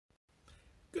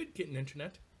Good kitten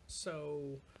internet.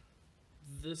 So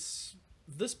this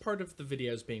part of the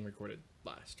video is being recorded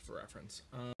last for reference.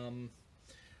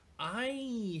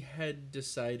 I had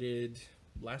decided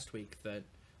last week that,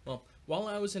 well, while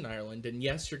I was in Ireland, and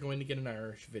yes, you're going to get an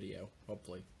Irish video,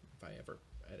 hopefully, if I ever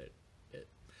edit it.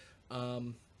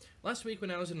 Last week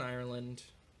when I was in Ireland,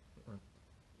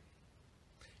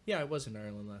 yeah, I was in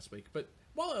Ireland last week, but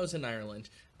while I was in Ireland,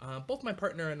 both my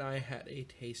partner and I had a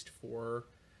taste for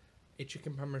a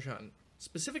chicken parmesan.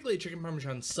 Specifically a chicken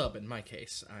parmesan sub in my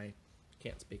case. I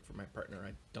can't speak for my partner.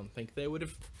 I don't think they would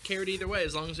have cared either way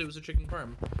as long as it was a chicken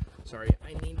parm. Sorry,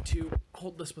 I need to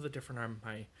hold this with a different arm.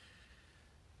 My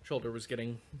shoulder was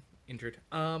getting injured.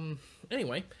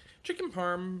 Anyway, chicken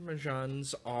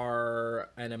parmesans are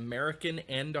an American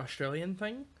and Australian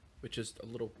thing, which is a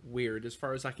little weird. As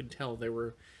far as I can tell, they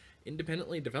were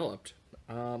independently developed.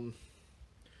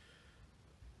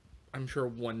 I'm sure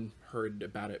one heard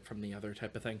about it from the other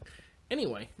type of thing.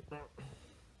 Anyway,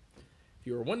 if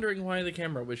you were wondering why the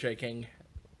camera was shaking,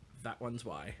 that one's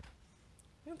why.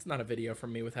 It's not a video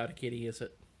from me without a kitty, is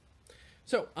it?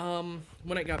 So,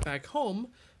 when I got back home,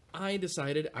 I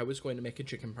decided I was going to make a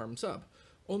chicken parm sub.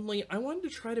 Only, I wanted to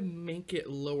try to make it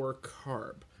lower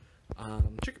carb.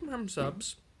 Chicken parm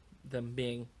subs, them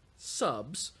being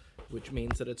subs, which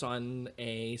means that it's on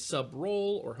a sub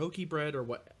roll or hoagie bread or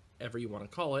whatever you want to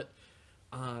call it,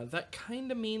 that kind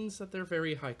of means that they're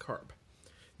very high carb.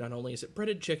 Not only is it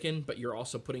breaded chicken, but you're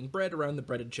also putting bread around the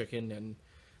breaded chicken, and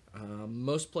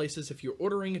most places, if you're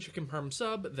ordering a chicken parm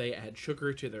sub, they add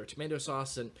sugar to their tomato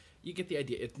sauce, and you get the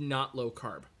idea. It's not low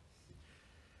carb.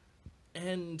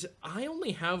 And I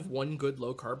only have one good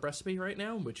low carb recipe right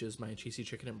now, which is my cheesy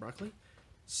chicken and broccoli.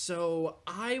 So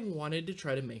I wanted to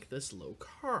try to make this low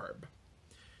carb.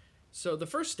 So the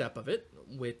first step of it,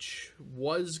 which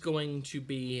was going to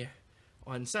be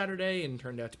on Saturday and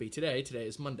turned out to be today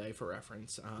is Monday for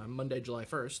reference, Monday, July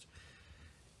 1st,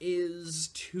 is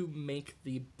to make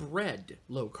the bread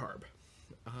low carb.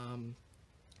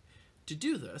 To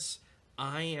do this,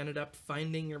 I ended up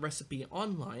finding a recipe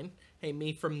online. Hey,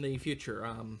 me from the future,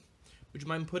 would you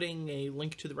mind putting a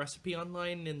link to the recipe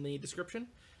online in the description?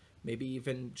 Maybe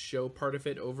even show part of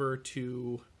it over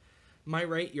to my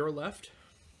right, your left.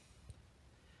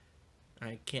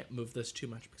 I can't move this too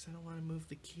much because I don't want to move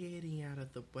the kitty out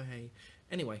of the way.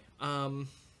 Anyway,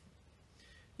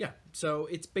 yeah, so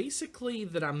it's basically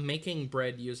that I'm making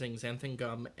bread using xanthan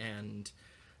gum, and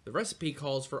the recipe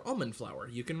calls for almond flour.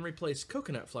 You can replace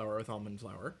coconut flour with almond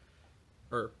flour,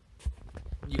 or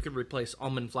you can replace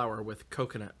almond flour with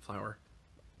coconut flour.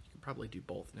 You can probably do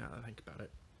both now that I think about it.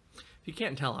 If you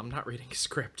can't tell, I'm not reading a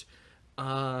script.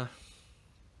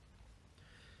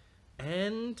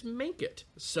 And make it.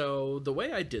 So the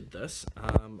way I did this,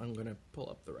 I'm going to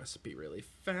pull up the recipe really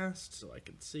fast so I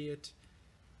can see it.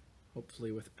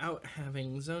 Hopefully without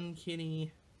having Zone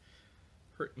Kitty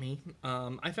hurt me.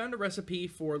 I found a recipe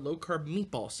for low-carb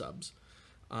meatball subs.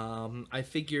 I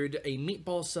figured a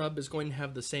meatball sub is going to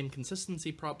have the same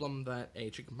consistency problem that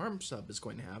a chicken parm sub is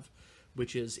going to have,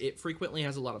 which is it frequently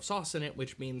has a lot of sauce in it,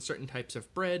 which means certain types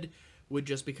of bread would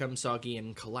just become soggy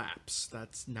and collapse.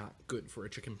 That's not good for a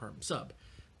chicken parm sub.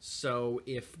 So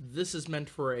if this is meant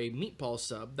for a meatball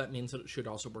sub, that means that it should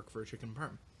also work for a chicken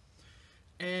parm.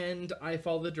 And I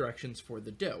follow the directions for the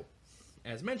dough.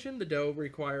 As mentioned, the dough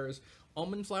requires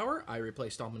almond flour. I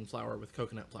replaced almond flour with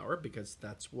coconut flour because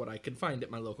that's what I could find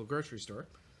at my local grocery store.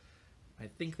 I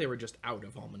think they were just out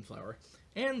of almond flour.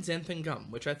 And xanthan gum,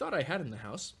 which I thought I had in the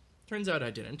house. Turns out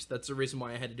I didn't. That's the reason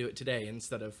why I had to do it today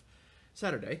instead of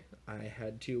Saturday. I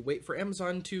had to wait for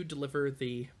Amazon to deliver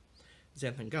the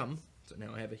xanthan gum, so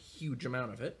now I have a huge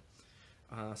amount of it.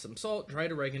 Some salt,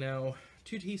 dried oregano,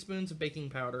 2 teaspoons of baking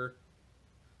powder.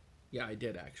 Yeah, I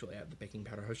did actually add the baking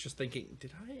powder. I was just thinking,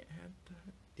 did I add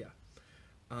that? Yeah.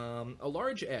 A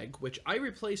large egg, which I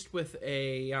replaced with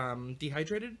a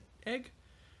dehydrated egg.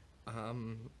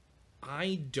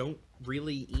 I don't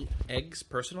really eat eggs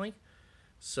personally.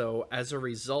 So as a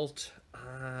result,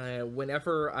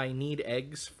 whenever I need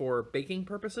eggs for baking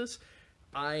purposes,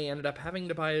 I ended up having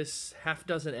to buy a half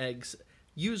dozen eggs,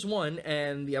 use one,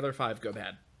 and the other 5 go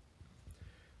bad.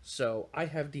 So I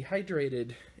have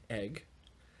dehydrated egg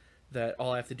that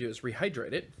all I have to do is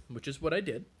rehydrate it, which is what I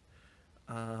did.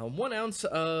 1 ounce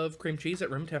of cream cheese at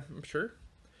room temperature.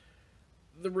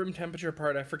 The room temperature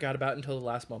part I forgot about until the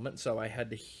last moment, so I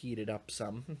had to heat it up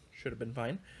some. Should have been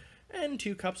fine. And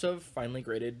 2 cups of finely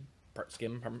grated part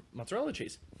skim mozzarella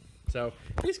cheese. So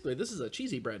basically this is a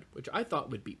cheesy bread, which I thought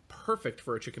would be perfect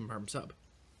for a chicken parm sub.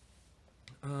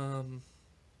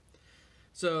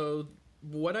 So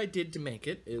what I did to make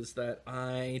it is that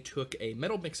I took a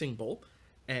metal mixing bowl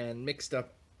and mixed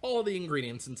up all the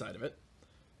ingredients inside of it.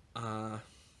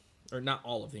 Or not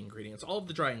all of the ingredients, all of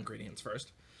the dry ingredients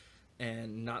first,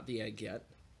 and not the egg yet.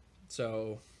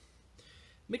 So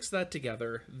mix that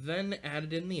together, then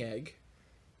added in the egg.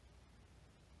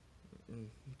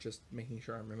 Just making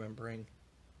sure I'm remembering.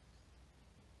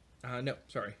 No,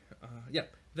 sorry. Yeah,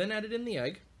 then added in the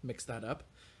egg, mix that up.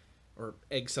 Or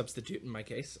egg substitute in my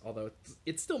case, although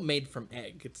it's still made from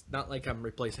egg. It's not like I'm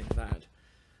replacing that.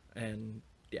 And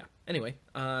yeah, anyway,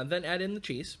 then add in the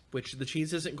cheese, which the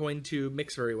cheese isn't going to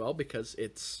mix very well because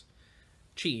it's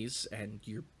cheese and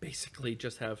you basically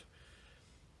just have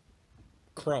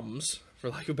crumbs, for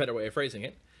lack of a better way of phrasing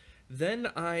it. Then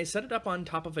I set it up on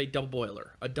top of a double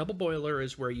boiler. A double boiler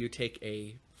is where you take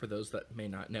a, for those that may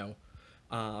not know,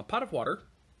 pot of water,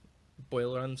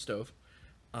 boil it on the stove.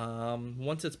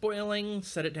 Once it's boiling,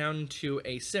 set it down to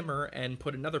a simmer and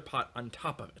put another pot on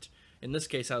top of it. In this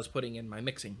case, I was putting in my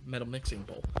metal mixing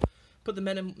bowl. Put the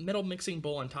metal mixing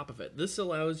bowl on top of it. This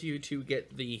allows you to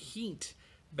get the heat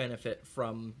benefit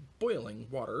from boiling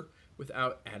water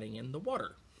without adding in the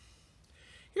water.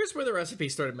 Here's where the recipe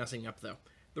started messing up, though.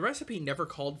 The recipe never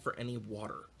called for any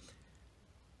water.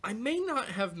 I may not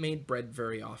have made bread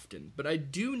very often, but I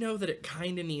do know that it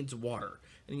kind of needs water,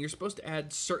 and you're supposed to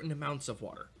add certain amounts of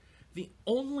water. The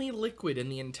only liquid in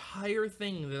the entire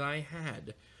thing that I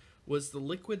had was the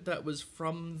liquid that was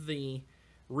from the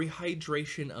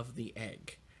rehydration of the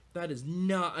egg. That is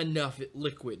not enough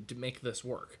liquid to make this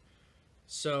work.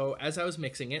 So as I was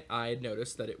mixing it, I had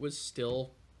noticed that it was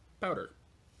still powder.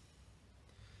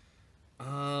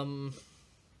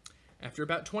 After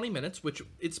about 20 minutes, which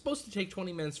it's supposed to take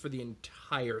 20 minutes for the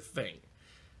entire thing.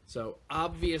 So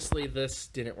obviously this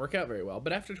didn't work out very well,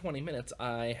 but after 20 minutes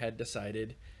I had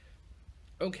decided,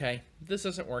 okay, this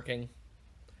isn't working.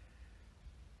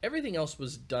 Everything else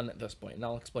was done at this point, and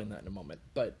I'll explain that in a moment,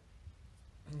 but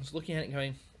I was looking at it and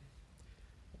going,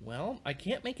 well, I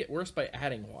can't make it worse by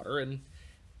adding water, and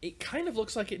it kind of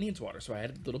looks like it needs water, so I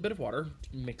added a little bit of water,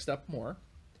 mixed up more,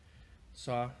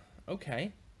 saw,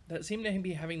 okay, that seemed to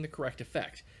be having the correct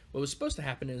effect. What was supposed to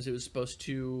happen is it was supposed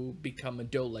to become a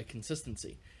dough-like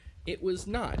consistency. It was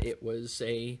not. It was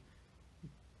a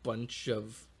bunch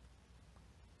of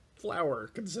flour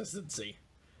consistency.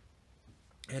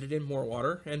 Added in more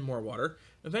water and more water.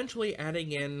 Eventually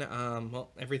adding in,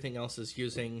 well, everything else is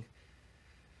using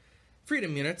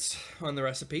freedom units on the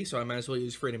recipe, so I might as well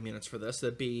use freedom units for this.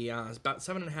 That'd be about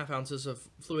 7.5 ounces of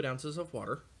fluid ounces of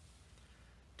water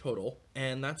total,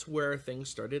 and that's where things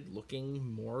started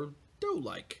looking more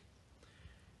dough-like.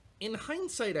 In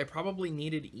hindsight, I probably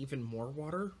needed even more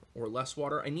water or less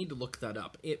water. I need to look that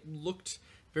up. It looked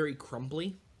very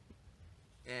crumbly,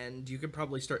 and you could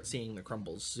probably start seeing the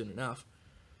crumbles soon enough.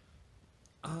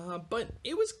 But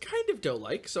it was kind of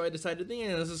dough-like, so I decided,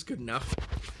 yeah, this is good enough.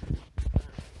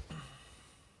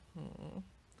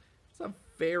 It's a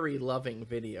very loving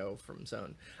video from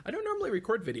Zone. I don't normally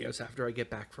record videos after I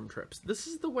get back from trips. This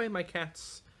is the way my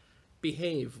cats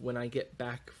behave when I get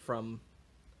back from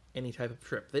any type of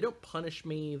trip. They don't punish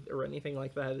me or anything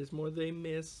like that. It's more they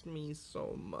miss me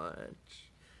so much.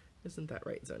 Isn't that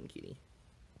right, Zone Kitty?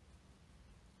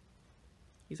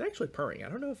 He's actually purring. I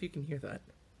don't know if you can hear that.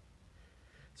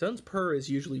 Zone's purr is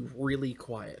usually really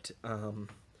quiet.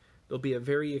 There'll be a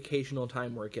very occasional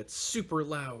time where it gets super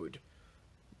loud,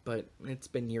 but it's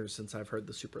been years since I've heard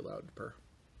the super loud purr.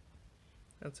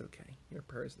 That's okay. Your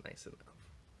purr is nice enough.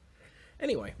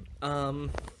 Anyway,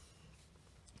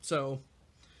 so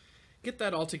get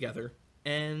that all together,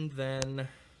 and then,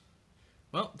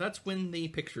 well, that's when the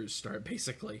pictures start,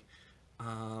 basically.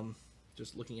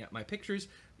 Just looking at my pictures.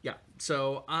 Yeah,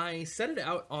 so I set it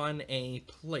out on a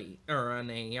plate, or on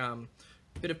a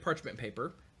bit of parchment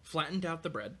paper, flattened out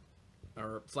the bread,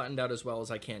 or flattened out as well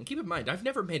as I can. Keep in mind, I've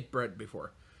never made bread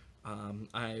before.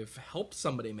 I've helped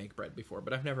somebody make bread before,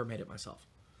 but I've never made it myself.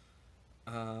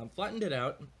 Flattened it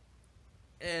out,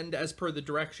 and as per the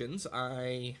directions,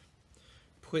 I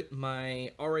put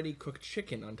my already cooked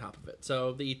chicken on top of it.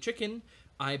 So the chicken,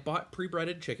 I bought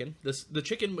pre-breaded chicken. The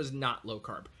chicken was not low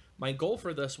carb. My goal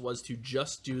for this was to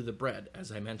just do the bread,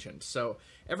 as I mentioned. So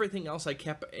everything else I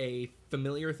kept a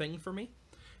familiar thing for me.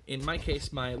 In my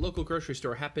case, my local grocery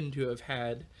store happened to have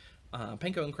had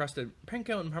panko and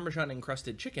Parmesan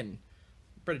encrusted chicken,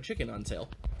 breaded chicken on sale.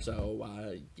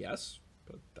 So yes,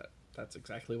 but that's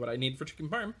exactly what I need for chicken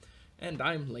parm, and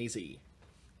I'm lazy.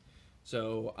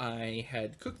 So I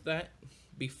had cooked that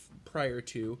prior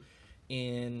to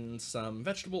in some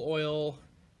vegetable oil,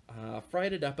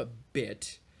 fried it up a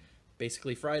bit,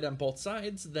 basically fried on both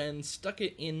sides, then stuck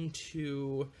it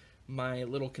into my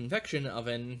little convection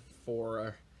oven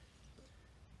for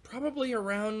probably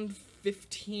around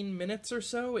 15 minutes or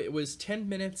so. It was 10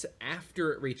 minutes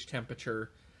after it reached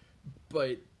temperature,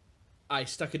 but I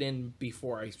stuck it in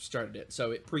before I started it,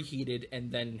 so it preheated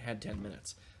and then had 10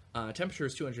 minutes. Temperature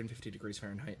is 250 degrees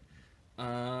Fahrenheit.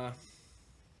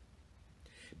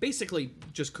 Basically,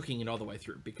 just cooking it all the way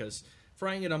through, because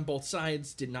frying it on both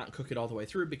sides did not cook it all the way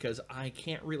through, because I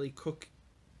can't really cook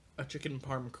a chicken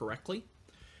parm correctly.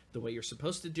 The way you're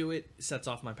supposed to do it sets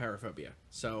off my paraphobia,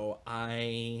 so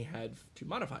I had to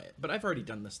modify it. But I've already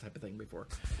done this type of thing before.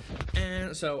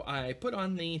 And so I put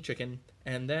on the chicken,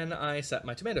 and then I set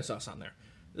my tomato sauce on there.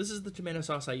 This is the tomato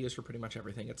sauce I use for pretty much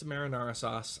everything. It's a marinara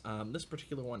sauce. This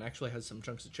particular one actually has some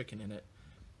chunks of chicken in it,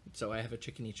 so I have a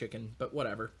chickeny chicken, but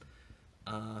whatever.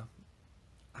 I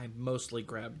mostly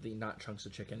grabbed the not chunks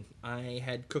of chicken. I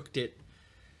had cooked it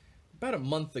about a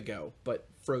month ago, but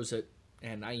froze it,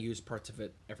 and I use parts of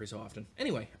it every so often.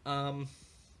 Anyway,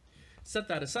 set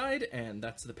that aside, and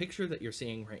that's the picture that you're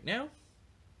seeing right now.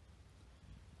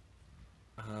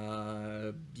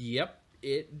 Yep,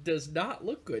 it does not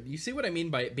look good. You see what I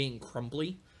mean by it being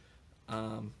crumbly?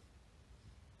 It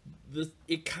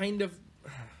kind of...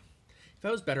 If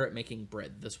I was better at making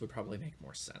bread, this would probably make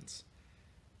more sense.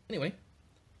 Anyway,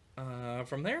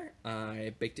 from there,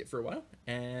 I baked it for a while,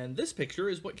 and this picture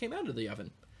is what came out of the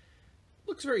oven.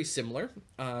 Looks very similar,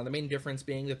 the main difference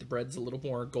being that the bread's a little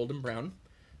more golden brown.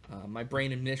 My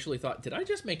brain initially thought, did I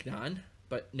just make naan?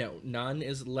 But no, naan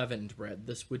is leavened bread.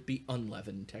 This would be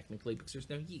unleavened, technically, because there's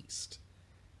no yeast.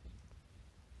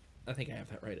 I think I have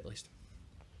that right, at least.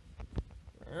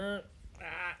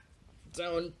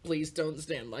 Zone, please don't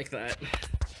stand like that.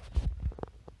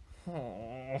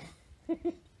 Aww.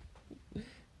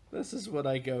 This is what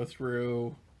I go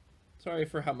through. Sorry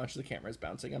for how much the camera's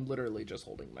bouncing. I'm literally just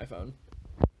holding my phone.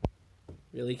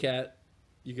 Really, cat?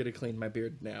 You gotta clean my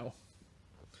beard now.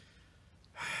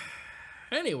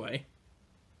 Anyway.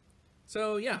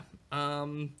 So, yeah.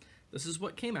 This is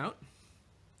what came out.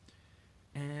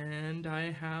 And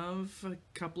I have a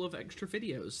couple of extra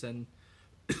videos, and...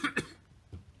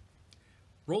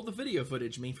 Roll the video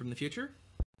footage, me from the future.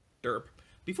 Derp.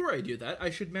 Before I do that, I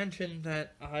should mention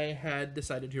that I had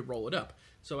decided to roll it up.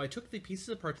 So I took the pieces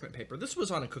of parchment paper. This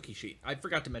was on a cookie sheet. I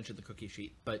forgot to mention the cookie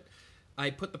sheet, but I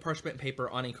put the parchment paper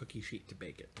on a cookie sheet to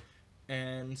bake it.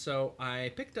 And so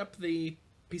I picked up the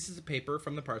pieces of paper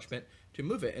from the parchment to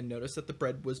move it and noticed that the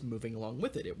bread was moving along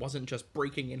with it. It wasn't just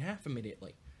breaking in half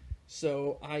immediately.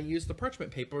 So I used the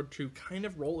parchment paper to kind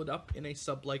of roll it up in a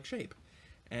sub-like shape.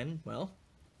 And, well,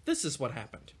 this is what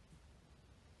happened.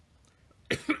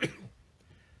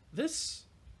 This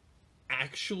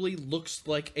actually looks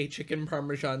like a chicken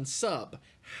parmesan sub.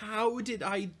 How did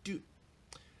I do...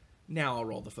 Now I'll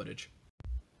roll the footage.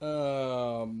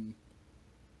 I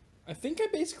think I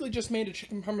basically just made a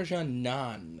chicken parmesan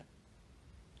naan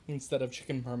instead of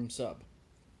chicken parm sub.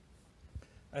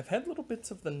 I've had little bits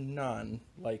of the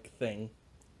naan-like thing.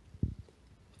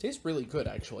 Tastes really good,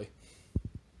 actually.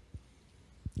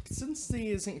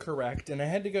 Consistency isn't correct, and I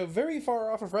had to go very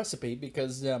far off of recipe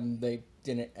because they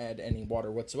didn't add any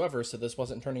water whatsoever, so this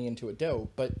wasn't turning into a dough.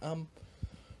 But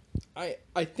I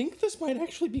think this might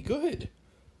actually be good.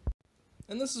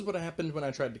 And this is what happened when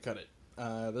I tried to cut it.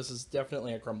 This is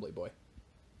definitely a crumbly boy,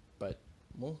 but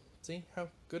we'll see how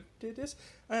good it is.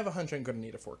 I have a hunch I'm going to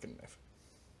need a fork and knife.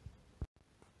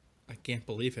 I can't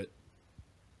believe it.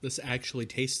 This actually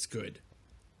tastes good.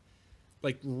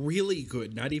 Like, really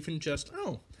good. Not even just,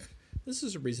 oh, this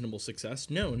is a reasonable success.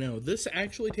 No, this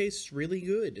actually tastes really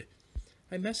good.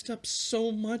 I messed up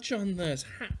so much on this.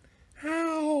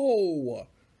 How?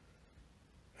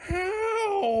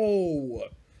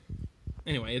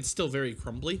 Anyway, it's still very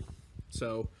crumbly,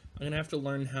 so I'm going to have to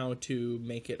learn how to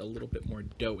make it a little bit more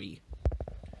doughy.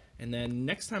 And then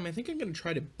next time, I think I'm going to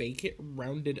try to bake it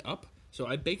rounded up. So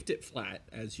I baked it flat,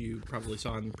 as you probably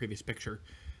saw in the previous picture.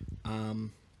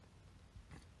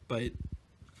 But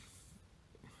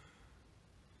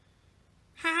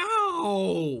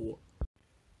how?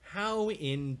 How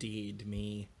indeed,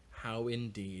 me. How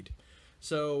indeed.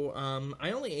 So,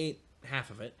 I only ate half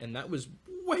of it, and that was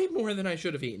way more than I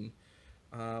should have eaten.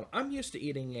 I'm used to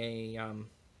eating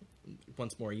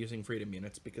once more, using freedom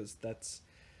units, because that's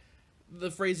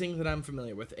the phrasing that I'm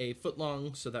familiar with. A foot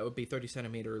long, so that would be 30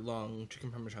 centimeter long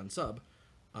chicken parmesan sub.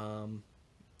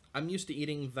 I'm used to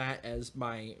eating that as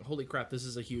my, holy crap, this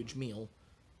is a huge meal,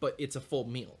 but it's a full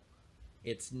meal.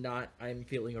 It's not, I'm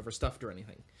feeling overstuffed or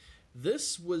anything.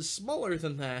 This was smaller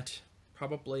than that,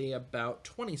 probably about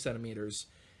 20 centimeters,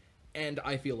 and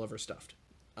I feel overstuffed.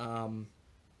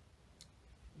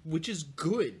 Which is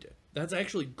good. That's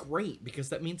actually great, because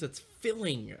that means it's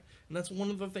filling, and that's one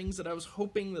of the things that I was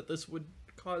hoping that this would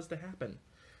cause to happen.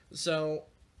 So,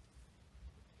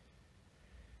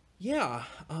 Yeah,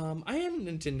 I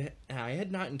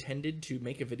had not intended to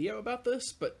make a video about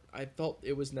this, but I felt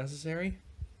it was necessary.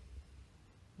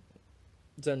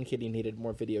 Zone Kitty needed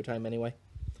more video time anyway.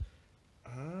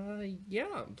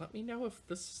 Yeah, let me know if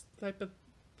this type of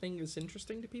thing is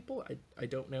interesting to people. I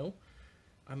don't know.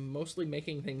 I'm mostly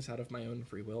making things out of my own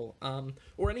free will.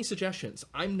 Or any suggestions.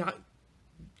 I'm not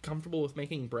comfortable with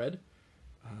making bread.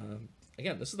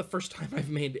 Again, this is the first time I've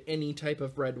made any type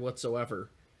of bread whatsoever.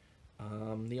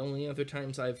 The only other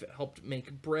times I've helped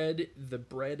make bread, the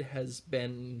bread has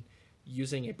been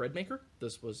using a bread maker.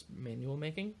 This was manual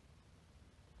making.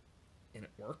 And it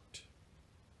worked.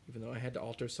 Even though I had to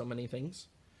alter so many things.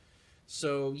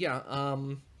 So, yeah,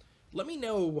 let me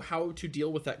know how to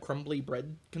deal with that crumbly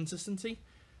bread consistency.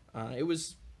 It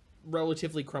was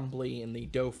relatively crumbly in the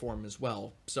dough form as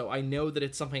well. So I know that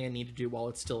it's something I need to do while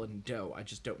it's still in dough. I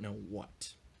just don't know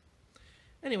what.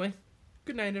 Anyway,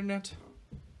 good night, Internet.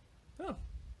 Oh.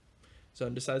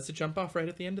 Zone decides to jump off right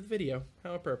at the end of the video.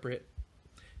 How appropriate.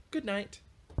 Good night.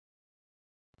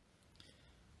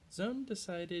 Zone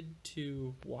decided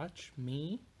to watch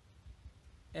me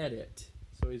edit.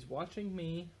 So he's watching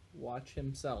me watch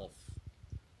himself.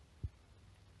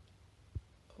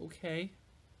 Okay.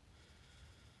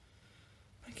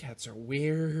 My cats are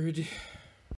weird.